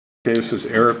Okay, this is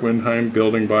Eric Windheim,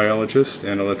 building biologist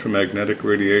and electromagnetic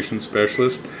radiation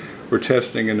specialist. We're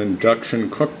testing an induction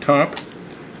cooktop.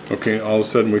 Okay, all of a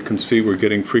sudden we can see we're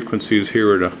getting frequencies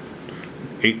here at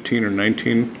 18 or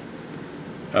 19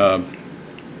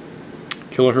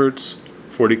 kilohertz,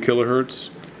 40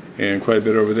 kilohertz, and quite a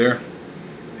bit over there.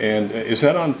 And is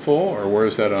that on full, or where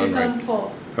is that on? It's on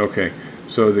full. Okay,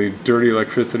 so the dirty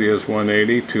electricity is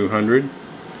 180, 200.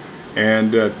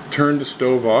 And turn the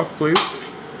stove off, please.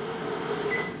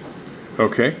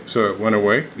 Okay, so it went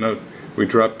away. Now we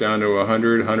dropped down to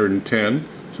 100, 110.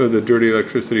 So the dirty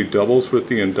electricity doubles with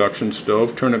the induction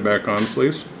stove. Turn it back on,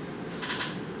 please.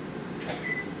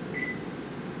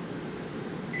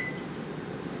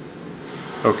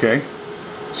 Okay,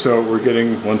 so we're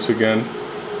getting, once again,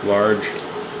 large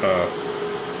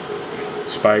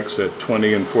spikes at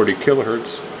 20 and 40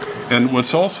 kilohertz. And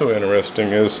what's also interesting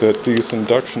is that these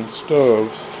induction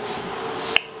stoves,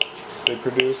 they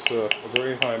produce a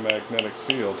very high magnetic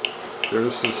field.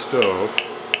 There's the stove.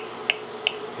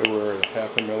 We're at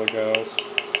 0.5 milligauss.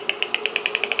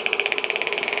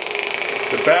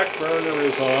 The back burner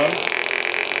is on,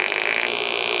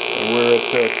 and we're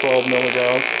at 12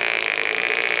 milligauss.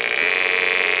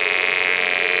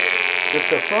 If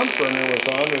the front burner was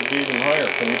on, it would be even higher.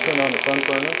 Can you turn on the front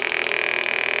burner?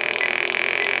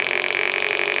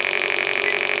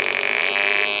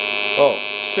 Oh,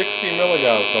 60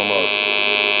 milligauss almost.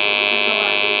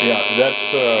 Yeah,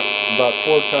 that's about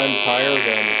 4 times higher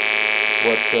than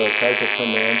what Kaiser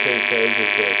Permanente says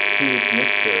is a huge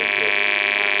miscarriage risk.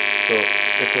 So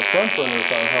if the front burner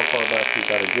is on, how far back you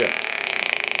got to get?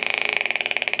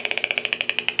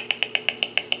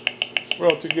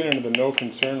 Well, to get into the no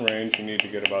concern range, you need to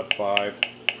get about 5,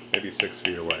 maybe 6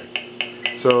 feet away.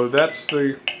 So that's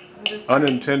the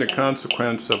unintended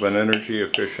consequence of an energy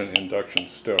efficient induction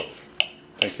stove.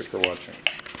 Thank you for watching.